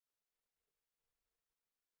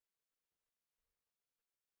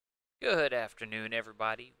Good afternoon,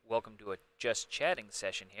 everybody. Welcome to a Just Chatting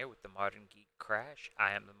session here with the Modern Geek Crash.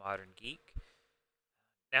 I am the Modern Geek.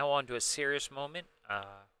 Now, on to a serious moment.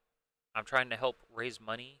 I'm trying to help raise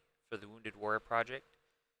money for the Wounded Warrior Project.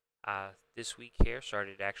 This week here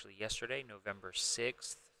started actually yesterday, November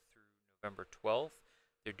 6th through November 12th.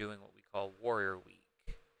 They're doing what we call Warrior Week,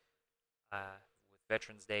 with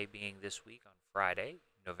Veterans Day being this week on Friday,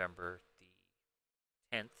 November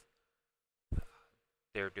the 10th.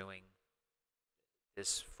 They're doing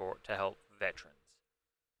this to help veterans.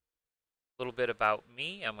 A little bit about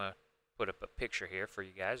me. I'm going to put up a picture here for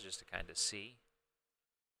you guys just to kind of see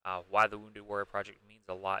why the Wounded Warrior Project means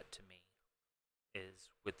a lot to me. Is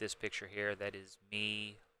with this picture here, that is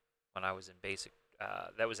me when I was in basic,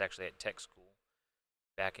 that was actually at tech school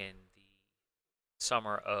back in the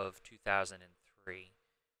summer of 2003.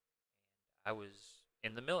 I was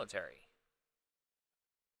in the military.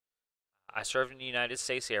 I served in the United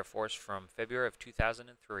States Air Force from February of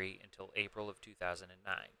 2003 until April of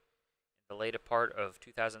 2009. The later part of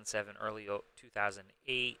 2007, early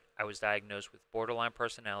 2008, I was diagnosed with borderline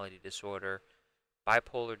personality disorder,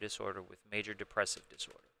 bipolar disorder with major depressive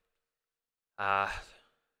disorder.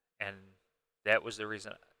 And that was the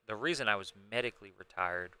reason. The reason I was medically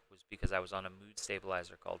retired was because I was on a mood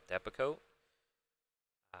stabilizer called Depakote.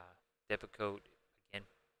 Uh, Depakote, again,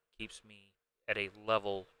 keeps me at a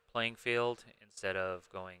level playing field instead of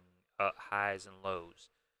going highs and lows.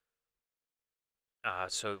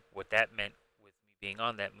 So what that meant with me being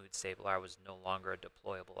on that mood stabilizer, I was no longer a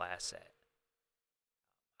deployable asset.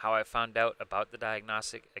 How I found out about the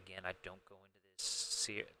diagnostic, again, I don't go into this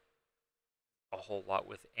a whole lot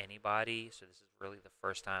with anybody, so this is really the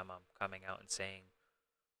first time I'm coming out and saying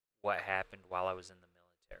what happened while I was in the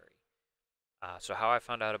military. So how I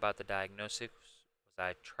found out about the diagnosis was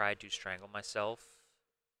I tried to strangle myself.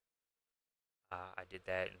 I did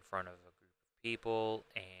that in front of a group of people,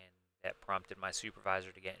 and that prompted my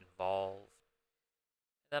supervisor to get involved.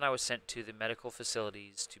 Then I was sent to the medical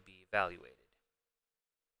facilities to be evaluated.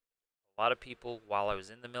 A lot of people, while I was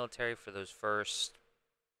in the military for those first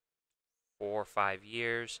 4 or 5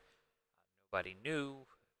 years, nobody knew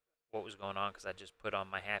what was going on because I just put on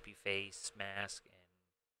my happy face mask and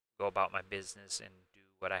go about my business and do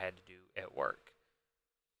what I had to do at work.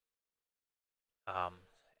 Um,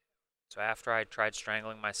 so after I tried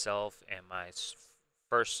strangling myself and my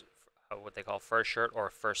first, what they call first shirt or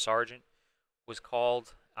first sergeant was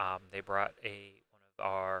called, they brought one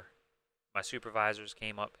of my supervisors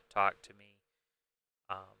came up and talked to me.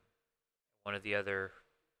 Um, One of the other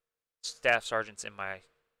staff sergeants in my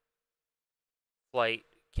flight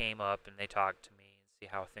came up and they talked to me and see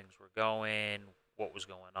how things were going, what was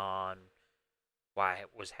going on, why I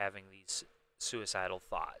was having these suicidal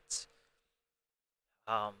thoughts.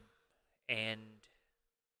 Um, and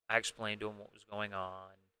I explained to them what was going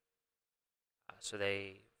on. So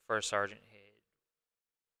first sergeant had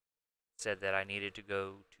said that I needed to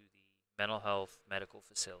go to the mental health medical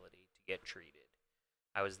facility to get treated.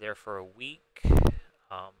 I was there for a week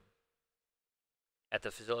um, at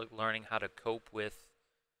the facility learning how to cope with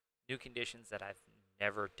new conditions that I've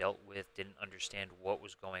never dealt with, didn't understand what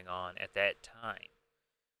was going on at that time.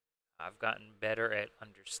 I've gotten better at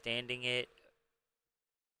understanding it,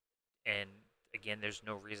 and again, there's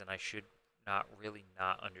no reason I should not really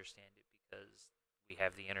not understand it because we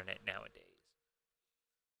have the internet nowadays.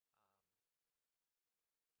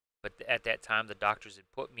 But at that time, the doctors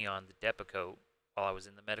had put me on the Depakote while I was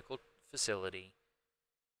in the medical facility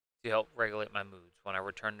to help regulate my moods. When I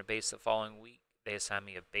returned to base the following week, they assigned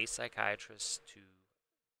me a base psychiatrist to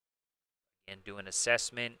again do an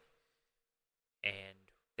assessment, and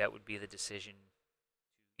that would be the decision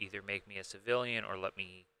to either make me a civilian or let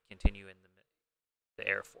me continue in the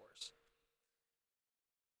Air Force.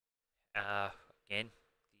 Again,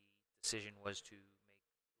 the decision was to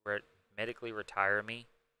medically retire me.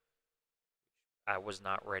 I was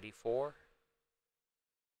not ready for.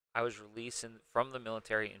 I was released from the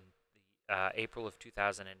military in April of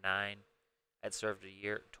 2009. I'd served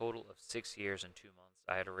a total of 6 years and 2 months.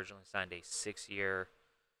 I had originally signed a 6-year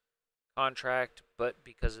contract, but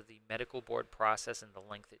because of the medical board process and the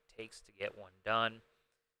length it takes to get one done,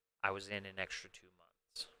 I was in an extra 2 months.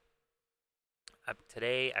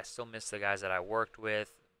 Today, I still miss the guys that I worked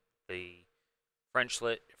with, the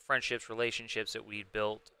friendships, relationships that we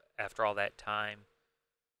built after all that time.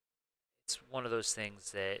 It's one of those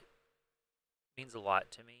things that means a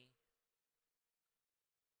lot to me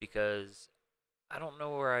because I don't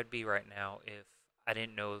know where I'd be right now if I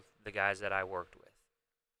didn't know the guys that I worked with.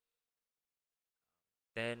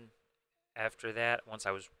 Then, after that, once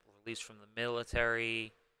I was released from the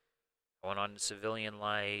military, I went on to civilian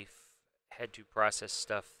life. had to process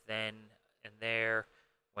stuff then and there.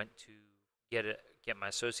 Went to get my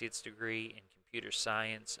associate's degree in computer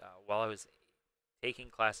science. While I was taking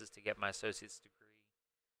classes to get my associate's degree,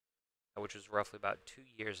 which was roughly about 2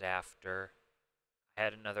 years after, I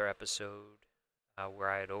had another episode where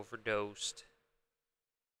I had overdosed.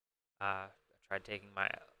 I tried taking my.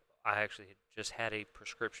 I actually had just had a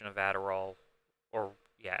prescription of Adderall, or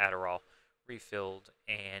yeah, Adderall, refilled,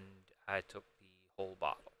 and I took the whole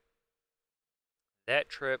bottle. That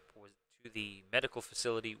trip was to the medical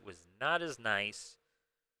facility was not as nice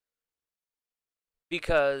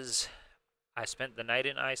because I spent the night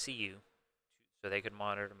in ICU so they could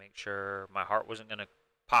monitor to make sure my heart wasn't going to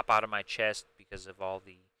pop out of my chest because of all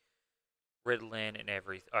the Ritalin and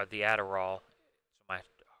the Adderall, so my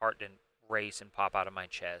heart didn't race and pop out of my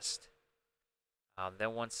chest.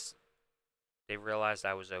 Then once they realized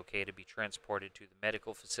I was okay to be transported to the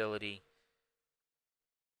medical facility,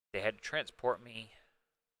 they had to transport me,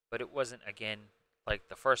 but it wasn't again like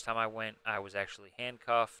the first time I went. I was actually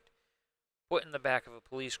handcuffed, put in the back of a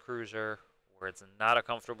police cruiser where it's not a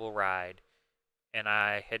comfortable ride, and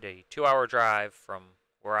I had a 2 hour drive from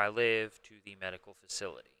where I live to the medical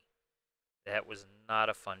facility. That was not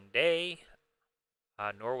a fun day,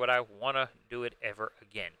 nor would I want to do it ever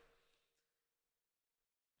again.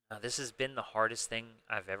 This has been the hardest thing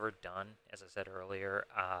I've ever done, as I said earlier.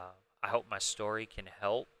 I hope my story can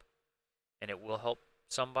help, and it will help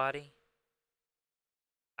somebody.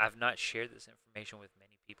 I've not shared this information with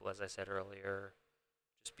many people, as I said earlier,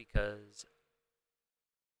 just because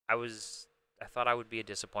I was I thought I would be a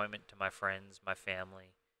disappointment to my friends, my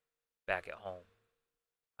family back at home.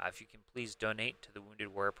 If you can please donate to the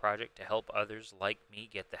Wounded Warrior Project to help others like me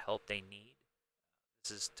get the help they need.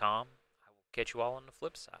 This is Tom. I will catch you all on the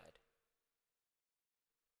flip side.